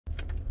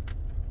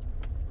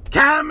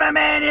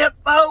Cameraman here,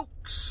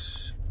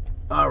 folks.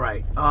 All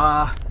right.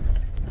 A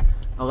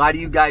lot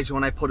of you guys,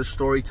 when I put a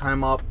story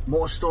time up,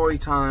 more story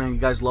time, you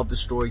guys love the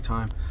story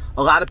time.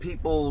 A lot of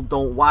people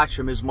don't watch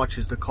them as much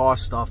as the car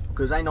stuff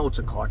because I know it's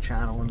a car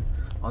channel and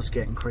us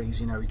getting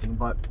crazy and everything,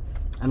 but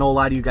I know a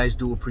lot of you guys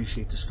do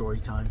appreciate the story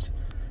times.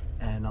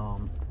 And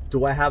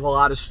do I have a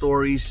lot of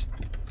stories?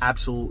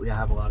 Absolutely, I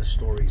have a lot of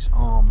stories.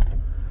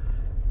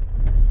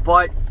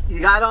 But you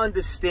gotta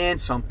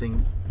understand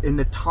something. In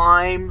the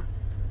time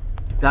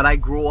that I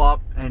grew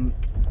up and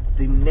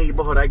the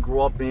neighborhood I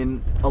grew up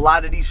in, a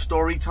lot of these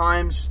story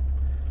times,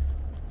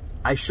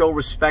 I show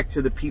respect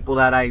to the people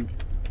that I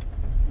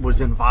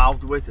was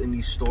involved with in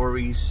these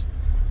stories.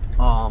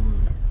 A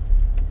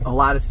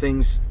lot of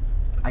things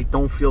I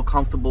don't feel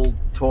comfortable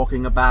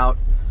talking about.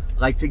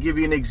 Like, to give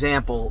you an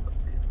example,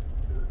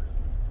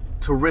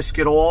 to risk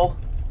it all.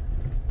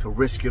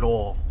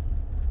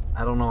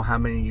 I don't know how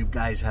many of you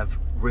guys have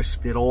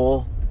risked it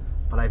all,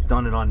 but I've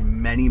done it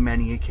on many,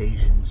 many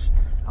occasions.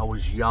 I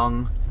was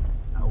young.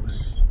 I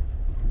was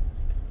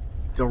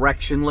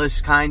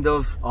directionless, kind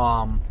of.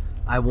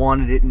 I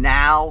wanted it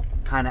now,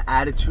 kind of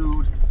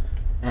attitude,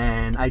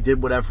 and I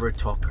did whatever it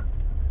took.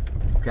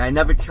 Okay, I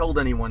never killed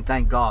anyone,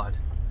 thank God.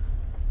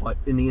 But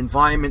in the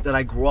environment that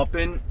I grew up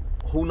in,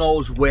 who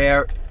knows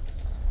where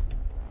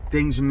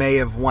things may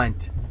have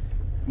went,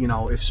 you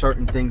know, if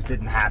certain things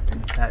didn't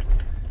happen that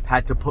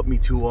had to put me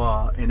to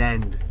an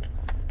end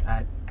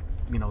at,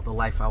 you know, the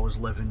life I was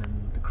living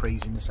and the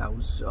craziness I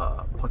was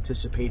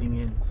participating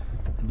in,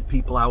 and the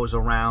people I was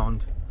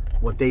around,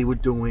 what they were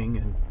doing.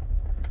 And,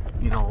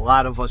 you know, a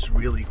lot of us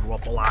really grew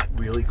up a lot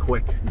really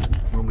quick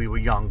when we were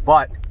young.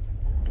 But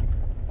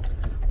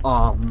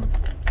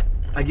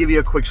I give you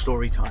a quick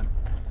story time.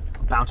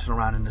 I'm bouncing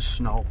around in the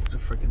snow. It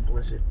was a freaking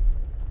blizzard.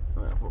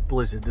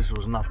 Blizzard, this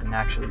was nothing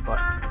actually, but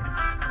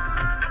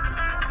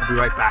I'll be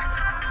right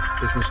back.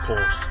 Business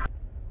calls.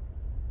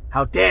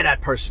 How dare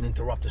that person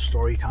interrupt the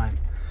story time?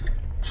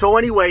 So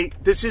anyway,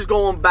 this is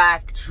going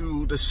back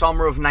to the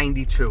summer of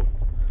 '92.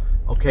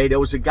 Okay, there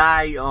was a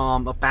guy,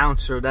 a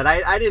bouncer, that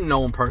I didn't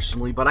know him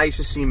personally, but I used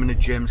to see him in the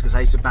gyms because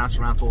I used to bounce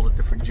around to all the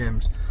different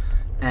gyms.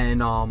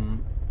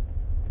 And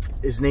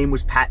his name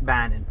was Pat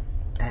Bannon.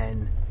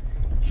 And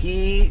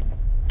he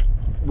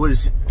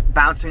was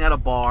bouncing at a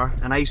bar,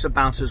 and I used to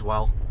bounce as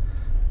well.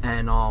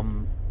 And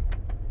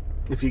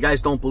if you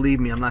guys don't believe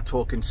me, I'm not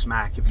talking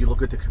smack. If you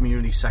look at the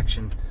community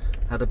section,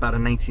 I had about a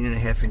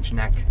 19.5-inch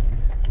neck.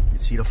 You can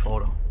see the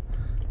photo.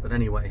 But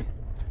anyway,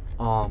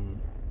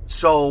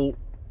 so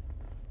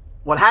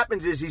what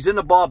happens is he's in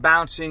the bar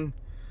bouncing,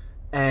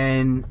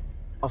 and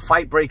a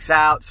fight breaks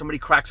out. Somebody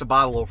cracks a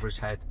bottle over his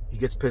head. He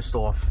gets pissed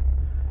off.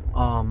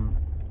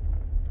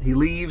 He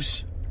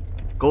leaves,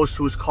 goes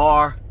to his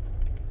car.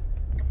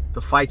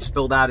 The fight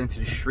spilled out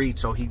into the street,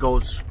 so he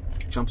goes,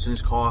 jumps in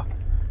his car,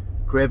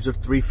 grabs a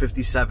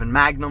 .357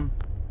 Magnum,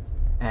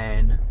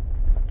 and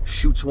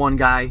shoots one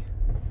guy,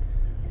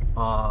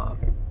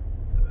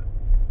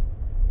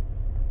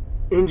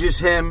 injures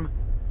him,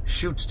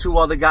 shoots two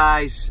other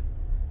guys,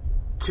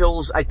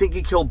 kills, I think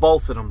he killed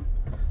both of them.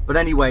 But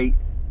anyway,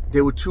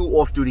 there were two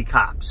off-duty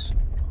cops,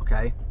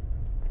 okay?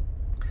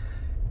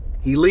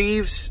 He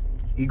leaves,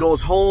 he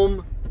goes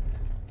home,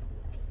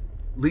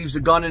 leaves the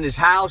gun in his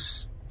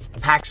house,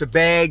 packs a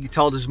bag,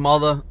 tells his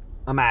mother,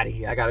 I'm out of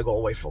here. I got to go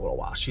away for a little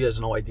while. She has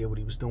no idea what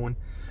he was doing.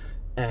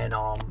 And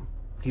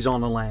he's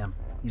on the lam.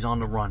 He's on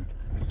the run.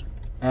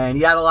 And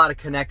he had a lot of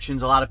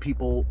connections. A lot of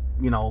people,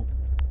 you know,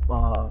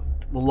 were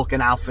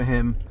looking out for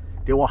him.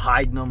 They were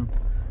hiding him.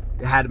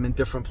 They had him in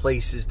different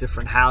places,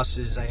 different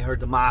houses. I heard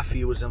the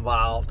mafia was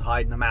involved,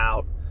 hiding him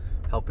out,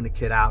 helping the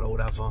kid out or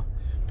whatever.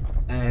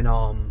 And,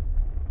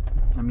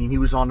 I mean, he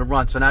was on the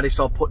run. So now they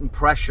start putting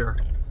pressure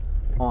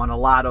on a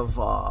lot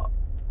of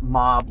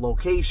mob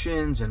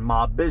locations and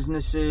mob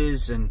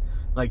businesses, and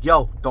like,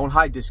 yo, don't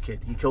hide this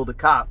kid. He killed a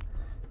cop.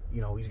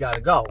 You know, he's got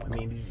to go. I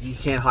mean, he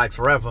can't hide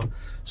forever.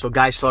 So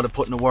guys started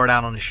putting the word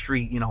out on the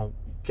street, you know,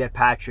 get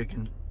Patrick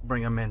and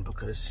bring him in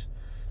because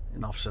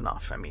enough's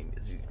enough. I mean,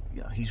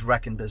 you know, he's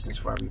wrecking business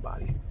for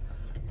everybody.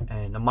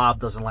 And the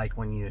mob doesn't like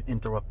when you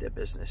interrupt their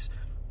business.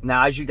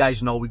 Now, as you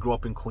guys know, we grew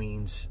up in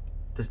Queens,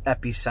 the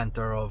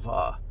epicenter of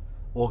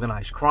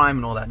organized crime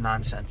and all that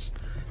nonsense.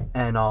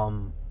 And,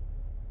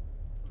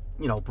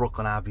 you know,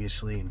 Brooklyn,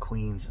 obviously, and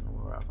Queens and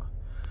wherever.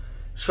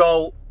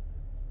 So,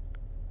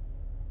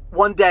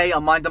 one day,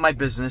 I'm minding my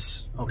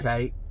business,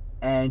 okay?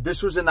 And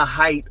this was in the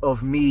height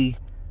of me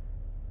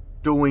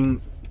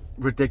doing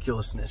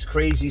ridiculousness,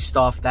 crazy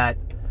stuff that,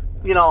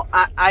 you know,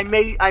 I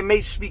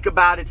may speak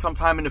about it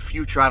sometime in the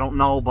future, I don't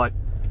know, but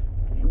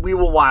we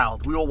were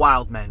wild. We were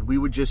wild men. We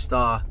would just,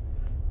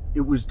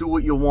 it was do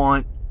what you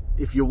want.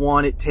 If you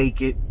want it, take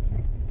it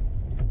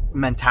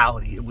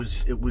mentality. It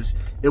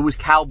was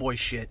cowboy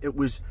shit. It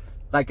was,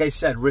 like I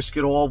said, risk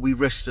it all. We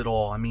risked it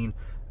all. I mean,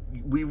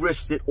 we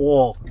risked it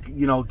all.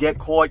 You know, get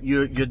caught,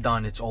 you're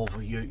done. It's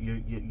over.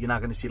 You're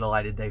not going to see the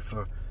light of day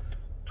for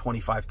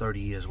 25, 30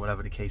 years,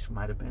 whatever the case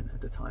might have been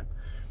at the time.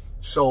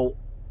 So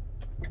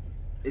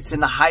it's in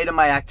the height of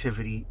my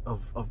activity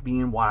of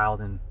being wild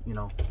and, you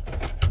know,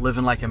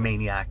 living like a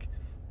maniac.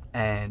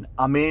 And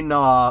I'm in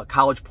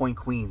College Point,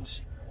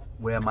 Queens,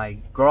 where my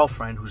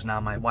girlfriend, who's now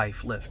my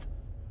wife, lived.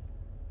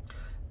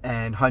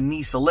 And her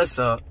niece,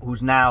 Alyssa,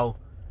 who's now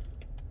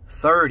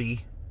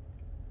 30,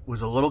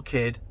 was a little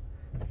kid.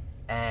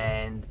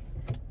 And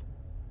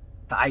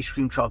the ice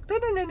cream truck,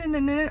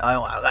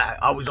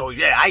 I was always,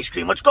 yeah, ice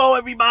cream, let's go,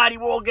 everybody,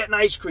 we're all getting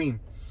ice cream.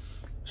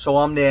 So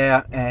I'm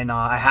there, and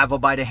I have her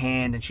by the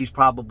hand, and she's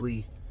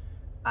probably,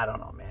 I don't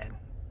know, man,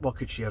 what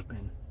could she have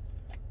been?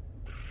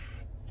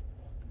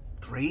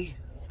 3?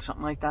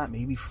 Something like that,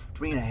 maybe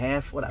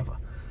 3.5, whatever.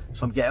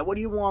 So I'm getting, what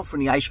do you want from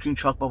the ice cream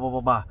truck, blah, blah,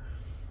 blah, blah.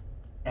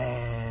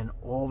 And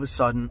all of a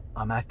sudden,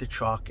 I'm at the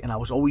truck, and I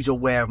was always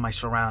aware of my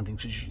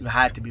surroundings. You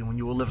had to be. When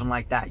you were living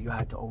like that, you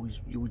had to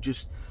always, you would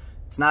just,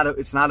 it's not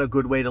a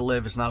good way to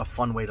live. It's not a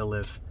fun way to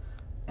live.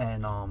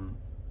 And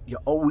you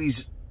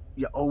always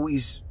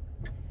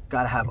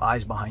got to have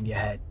eyes behind your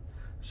head.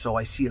 So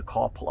I see a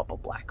car pull up, a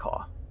black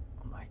car.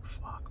 I'm like,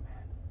 fuck,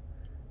 man.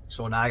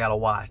 So now I got to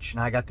watch.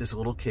 Now I got this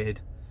little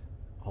kid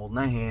holding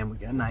a hand. We're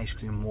getting ice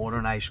cream, water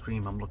and ice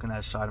cream. I'm looking at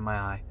the side of my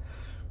eye.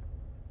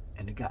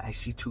 And the guy, I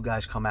see 2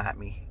 guys come at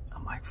me.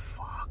 I'm like,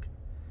 fuck.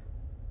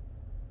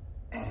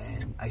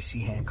 And I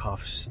see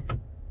handcuffs.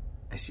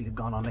 I see the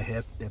gun on the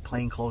hip. They're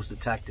plainclothes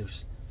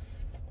detectives.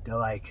 They're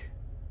like,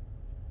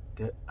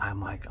 I'm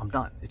like, I'm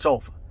done. It's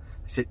over.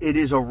 I said, it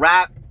is a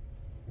wrap.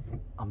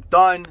 I'm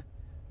done.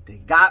 They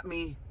got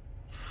me.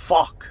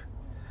 Fuck.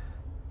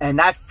 And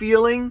that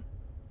feeling,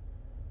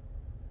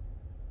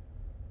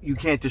 you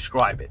can't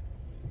describe it.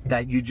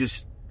 That you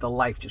just, the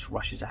life just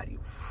rushes out of you.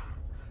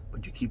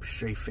 But you keep a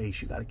straight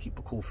face. You got to keep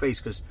a cool face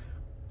because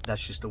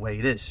that's just the way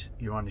it is.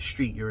 You're on the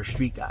street. You're a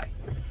street guy.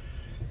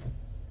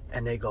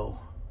 And they go,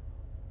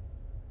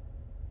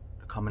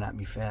 they're coming at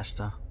me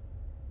faster.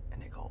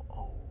 And they go,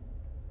 oh,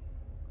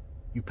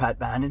 you Pat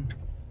Bannon?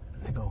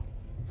 And I go,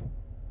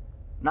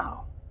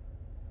 no.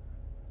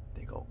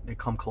 They go, they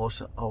come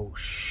closer. Oh,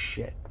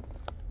 shit.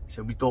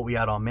 So we thought we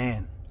had our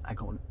man. I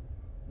go,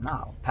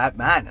 no, Pat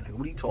Bannon. I go,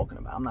 what are you talking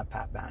about? I'm not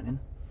Pat Bannon.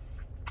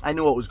 I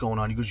knew what was going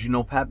on. He goes, you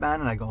know Pat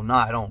Bannon? I go, no,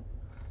 I don't.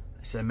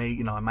 I said,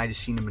 maybe, I might have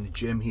seen him in the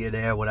gym here,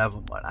 there, whatever,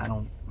 but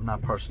I'm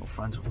not personal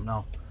friends with him,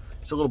 no.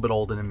 He's a little bit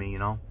older than me,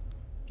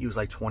 He was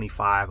like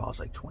 25, I was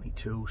like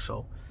 22,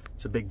 so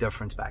it's a big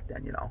difference back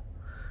then,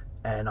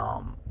 And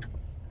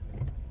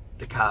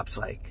the cop's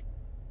like,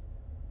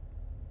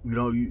 you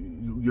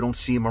don't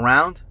see him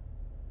around?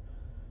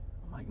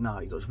 I'm like, no.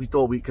 He goes, we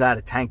thought we had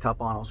a tank top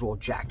on. I was all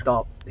jacked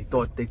up. They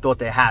thought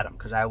they had him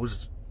because I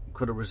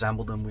could have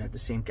resembled him. We had the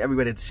same,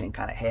 everybody had the same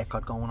kind of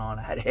haircut going on.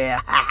 I had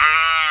hair.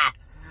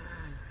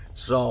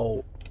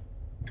 So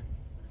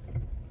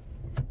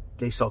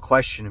they start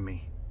questioning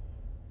me.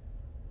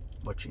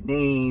 What's your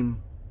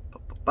name?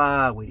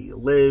 Where do you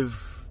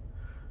live?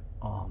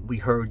 We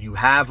heard you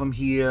have him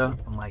here.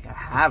 I'm like, I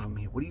have him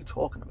here. What are you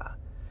talking about?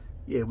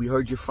 Yeah, we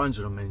heard you're friends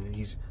with him and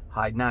he's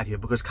hiding out here.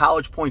 Because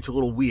College Point's a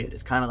little weird.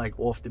 It's kind of like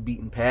off the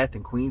beaten path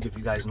in Queens, if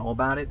you guys know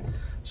about it.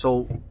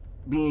 So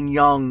being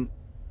young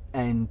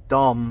and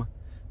dumb,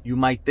 you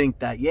might think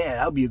that, yeah,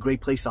 that would be a great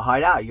place to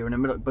hide out. You're in the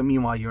middle, but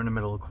meanwhile, you're in the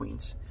middle of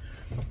Queens.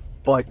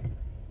 But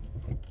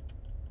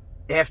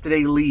after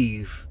they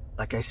leave,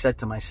 like I said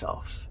to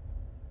myself,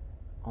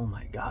 oh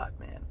my God,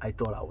 man, I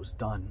thought I was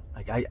done.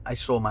 Like I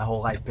saw my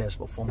whole life pass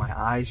before my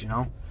eyes,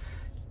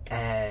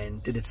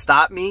 And did it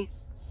stop me?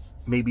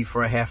 Maybe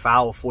for a half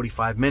hour,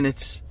 45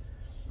 minutes.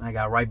 And I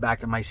got right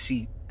back in my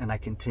seat and I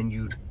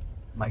continued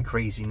my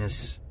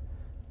craziness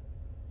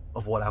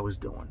of what I was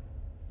doing.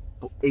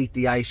 Ate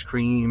the ice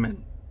cream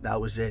and that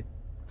was it.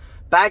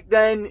 Back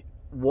then,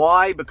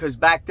 why? Because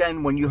back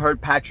then when you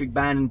heard Patrick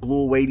Bannon blew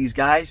away these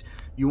guys,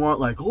 you weren't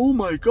like, oh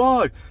my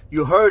God.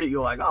 You heard it,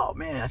 you're like, oh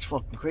man, that's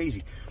fucking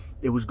crazy.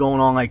 It was going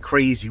on like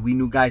crazy. We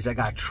knew guys that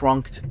got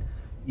trunked.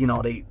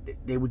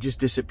 They would just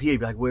disappear.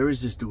 Be like, where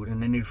is this dude?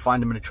 And then they'd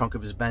find him in the trunk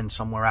of his Benz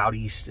somewhere out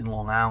east in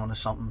Long Island or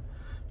something.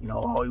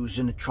 Oh, he was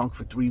in the trunk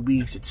for 3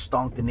 weeks. It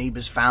stunk. The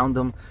neighbors found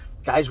him.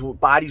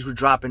 Bodies were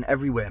dropping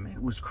everywhere, man.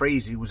 It was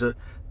crazy. It was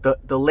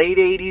the late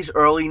 80s,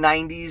 early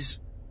 90s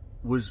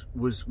was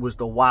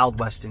the Wild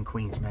West in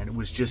Queens, man. It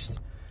was just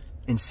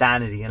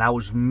insanity, and I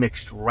was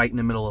mixed right in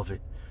the middle of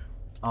it.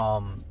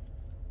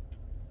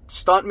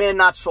 Stuntman,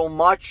 not so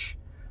much,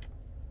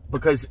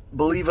 because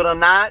believe it or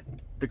not,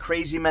 the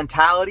crazy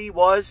mentality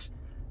was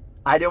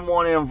I didn't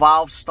want to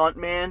involve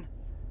Stuntman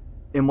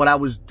in what I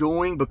was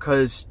doing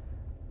because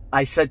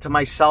I said to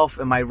myself,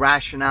 and my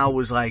rationale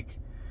was like,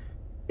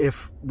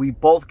 if we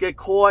both get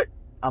caught,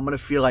 I'm going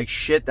to feel like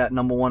shit that,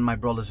 number one, my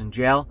brother's in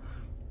jail,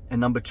 and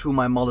number two,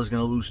 my mother's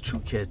going to lose 2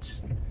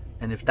 kids.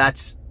 And if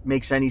that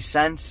makes any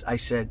sense, I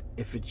said,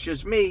 if it's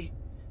just me,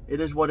 it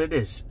is what it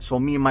is. So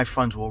me and my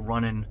friends were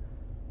running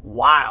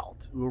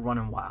wild. We were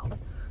running wild.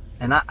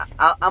 And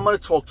I'm going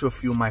to talk to a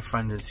few of my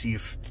friends and see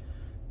if,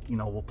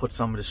 we'll put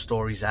some of the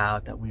stories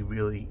out that we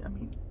really,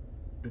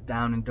 the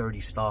down and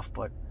dirty stuff.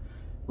 But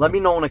let me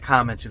know in the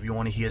comments if you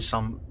want to hear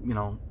some,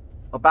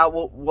 about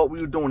what we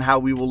were doing, how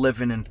we were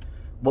living, and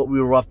what we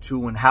were up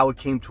to, and how it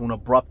came to an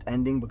abrupt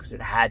ending, because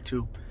it had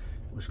to.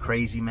 It was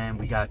crazy, man.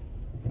 We got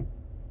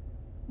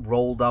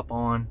rolled up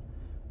on,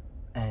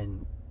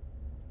 and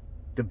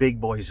the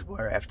big boys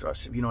were after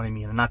us, if you know what I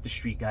mean, and not the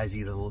street guys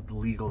either, the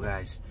legal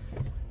guys.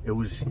 It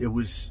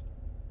was,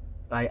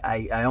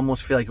 I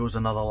almost feel like it was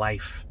another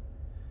life.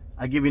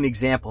 I'll give you an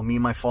example. Me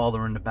and my father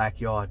were in the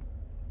backyard,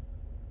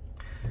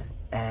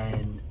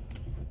 and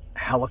a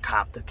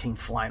helicopter came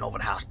flying over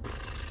the house.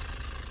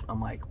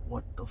 I'm like,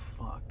 what the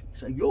fuck?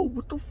 He's like, yo,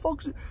 what the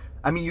fuck's it?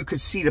 I mean, you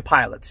could see the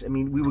pilots. I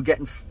mean, we were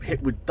getting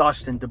hit with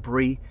dust and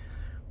debris,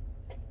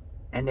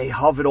 and they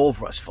hovered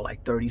over us for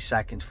like 30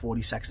 seconds,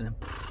 40 seconds, and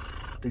then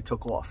they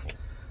took off.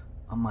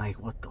 I'm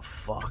like, what the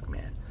fuck,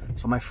 man?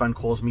 So my friend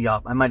calls me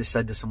up. I might have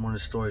said this in one of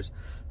the stories.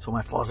 So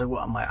my father's like,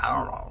 well, I'm like, I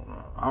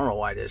don't know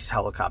why there's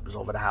helicopters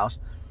over the house.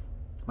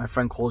 My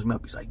friend calls me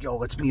up. He's like, yo,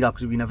 let's meet up,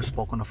 because we never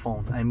spoke on the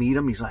phone. I meet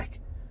him. He's like,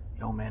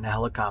 yo, man, the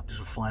helicopters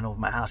were flying over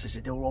my house. I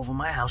said, they were over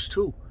my house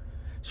too.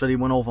 So they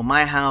went over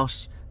my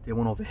house. They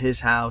went over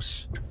his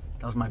house.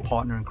 That was my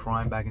partner in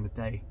crime back in the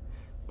day.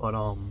 But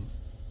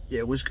yeah,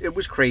 it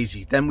was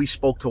crazy. Then we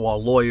spoke to our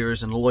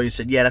lawyers, and the lawyers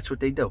said, yeah, that's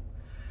what they do.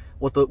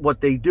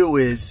 What they do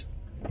is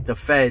the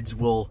feds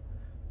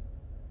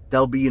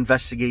they'll be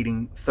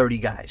investigating 30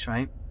 guys,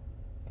 right?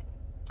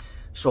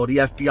 So the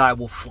FBI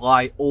will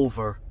fly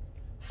over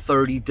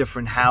 30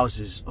 different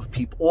houses of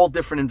people, all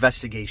different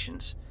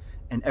investigations.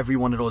 And every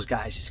one of those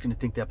guys is going to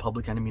think they're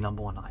public enemy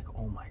number one. Like,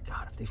 oh my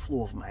God, if they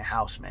flew over my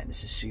house, man,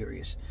 this is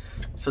serious.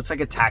 So it's like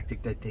a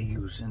tactic that they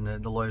use. And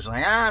the lawyer's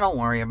like, don't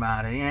worry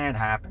about it. Yeah, it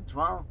happens.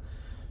 Well,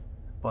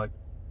 but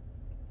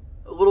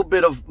a little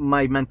bit of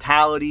my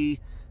mentality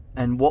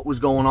and what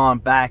was going on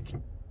back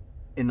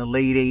in the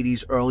late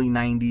 80s, early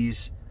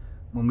 90s,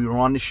 when we were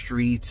on the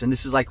streets. And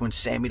this is like when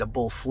Sammy the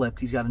Bull flipped.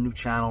 He's got a new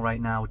channel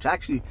right now, which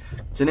actually,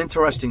 it's an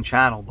interesting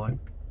channel, but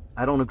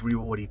I don't agree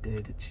with what he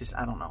did. It's just,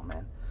 I don't know,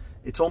 man.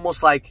 It's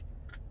almost like,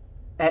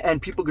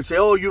 and people could say,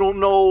 oh, you don't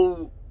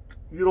know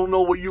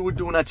what you would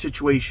do in that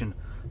situation.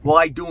 Well,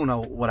 I do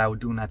know what I would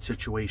do in that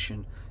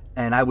situation.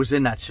 And I was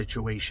in that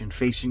situation,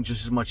 facing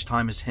just as much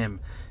time as him.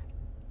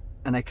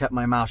 And I kept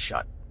my mouth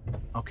shut,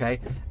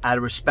 okay? Out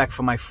of respect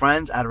for my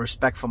friends, out of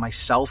respect for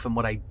myself and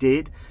what I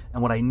did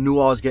and what I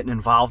knew I was getting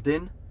involved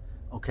in,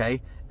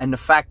 okay? And the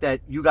fact that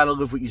you got to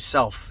live with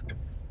yourself.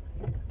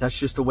 That's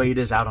just the way it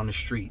is out on the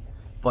street.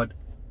 But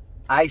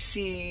I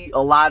see a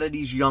lot of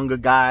these younger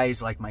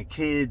guys, like my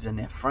kids and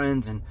their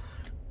friends, and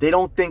they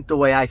don't think the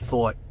way I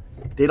thought.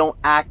 They don't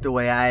act the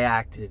way I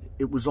acted.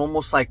 It was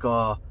almost like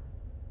a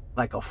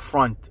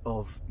front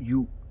of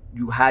you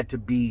had to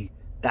be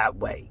that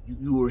way.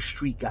 You were a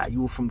street guy.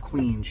 You were from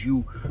Queens.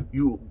 You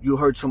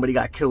heard somebody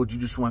got killed. You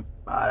just went,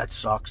 that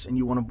sucks. And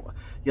you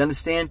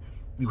understand?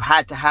 You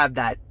had to have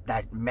that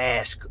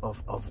mask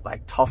of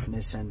like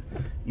toughness, and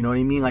you know what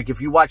I mean? Like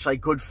if you watch like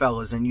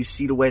Goodfellas and you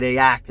see the way they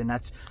act, and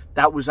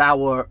that was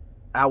our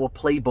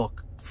playbook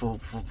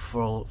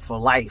for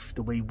life,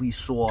 the way we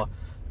saw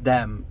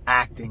them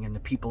acting and the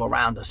people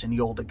around us and the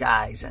older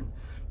guys, and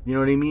you know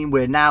what I mean?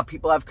 Where now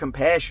people have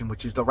compassion,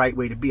 which is the right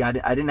way to be. I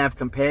didn't have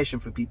compassion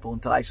for people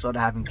until I started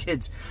having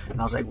kids, and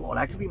I was like, well,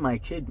 that could be my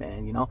kid,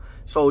 man, you know?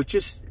 So it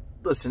just,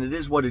 listen, it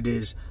is what it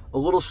is. A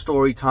little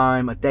story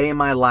time, a day in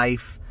my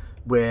life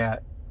where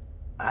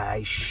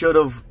I should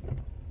have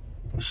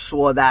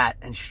saw that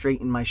and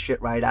straightened my shit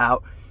right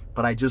out,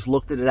 but I just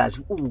looked at it as,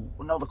 ooh,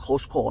 another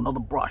close call, another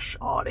brush.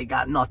 Oh, they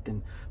got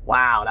nothing.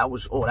 Wow, that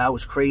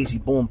was crazy.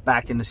 Boom,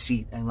 back in the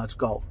seat, and let's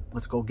go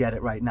get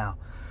it right now.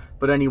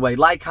 But anyway,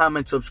 like,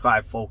 comment,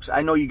 subscribe, folks.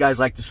 I know you guys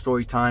like the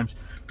story times.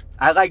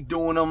 I like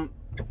doing them.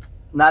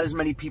 Not as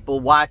many people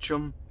watch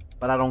them,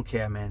 but I don't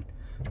care, man.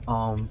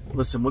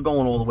 Listen, we're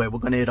going all the way. We're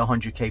gonna hit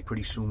 100K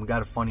pretty soon. We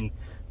got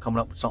coming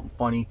up with something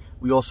funny.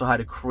 We also had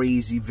a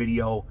crazy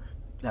video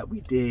that we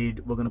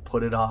did. We're gonna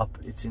put it up.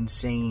 It's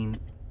insane,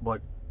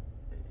 but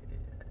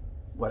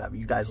whatever,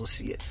 you guys will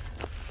see it.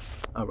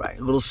 All right,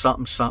 a little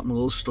something, a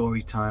little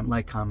story time.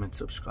 Like, comment,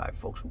 subscribe,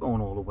 folks. We're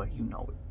going all the way, you know it.